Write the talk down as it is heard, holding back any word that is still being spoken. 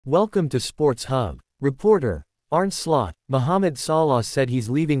Welcome to Sports Hub. Reporter, Arne Slot. Mohamed Salah said he's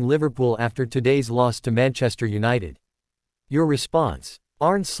leaving Liverpool after today's loss to Manchester United. Your response?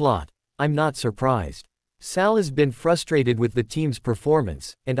 Arne Slot. I'm not surprised. Salah's been frustrated with the team's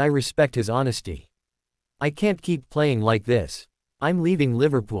performance, and I respect his honesty. I can't keep playing like this. I'm leaving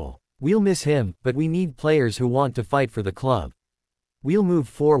Liverpool. We'll miss him, but we need players who want to fight for the club. We'll move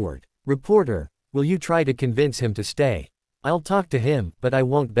forward. Reporter, will you try to convince him to stay? I'll talk to him, but I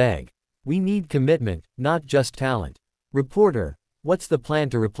won't beg. We need commitment, not just talent. Reporter, what's the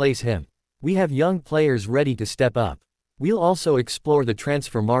plan to replace him? We have young players ready to step up. We'll also explore the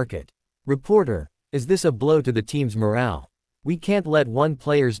transfer market. Reporter, is this a blow to the team's morale? We can't let one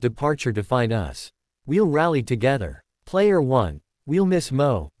player's departure define us. We'll rally together. Player 1, we'll miss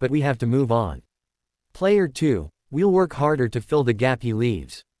Mo, but we have to move on. Player 2, we'll work harder to fill the gap he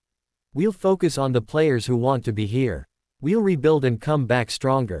leaves. We'll focus on the players who want to be here. We'll rebuild and come back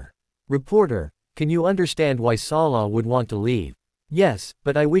stronger. Reporter, can you understand why Salah would want to leave? Yes,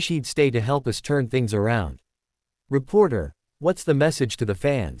 but I wish he'd stay to help us turn things around. Reporter, what's the message to the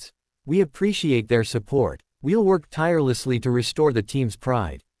fans? We appreciate their support. We'll work tirelessly to restore the team's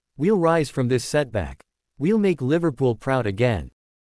pride. We'll rise from this setback. We'll make Liverpool proud again.